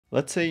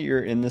Let's say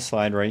you're in the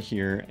slide right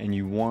here and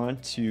you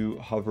want to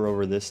hover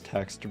over this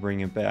text to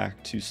bring it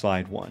back to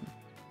slide 1.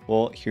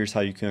 Well, here's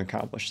how you can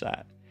accomplish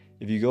that.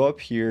 If you go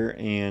up here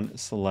and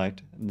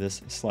select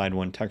this slide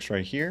 1 text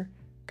right here,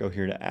 go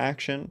here to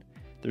action,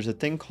 there's a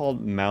thing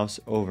called mouse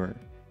over.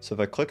 So if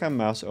I click on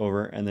mouse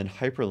over and then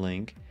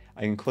hyperlink,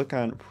 I can click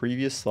on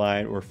previous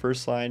slide or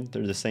first slide,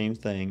 they're the same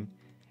thing.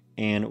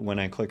 And when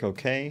I click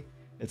OK,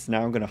 it's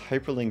now going to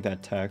hyperlink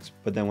that text,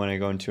 but then when I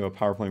go into a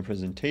PowerPoint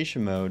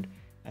presentation mode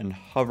and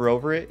hover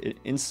over it, it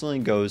instantly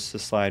goes to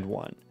slide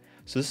 1.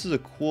 So this is a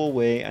cool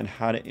way on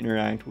how to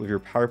interact with your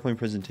PowerPoint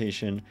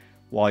presentation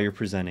while you're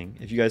presenting.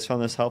 If you guys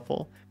found this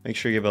helpful, make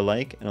sure you give a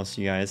like, and I'll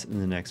see you guys in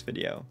the next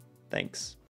video. Thanks.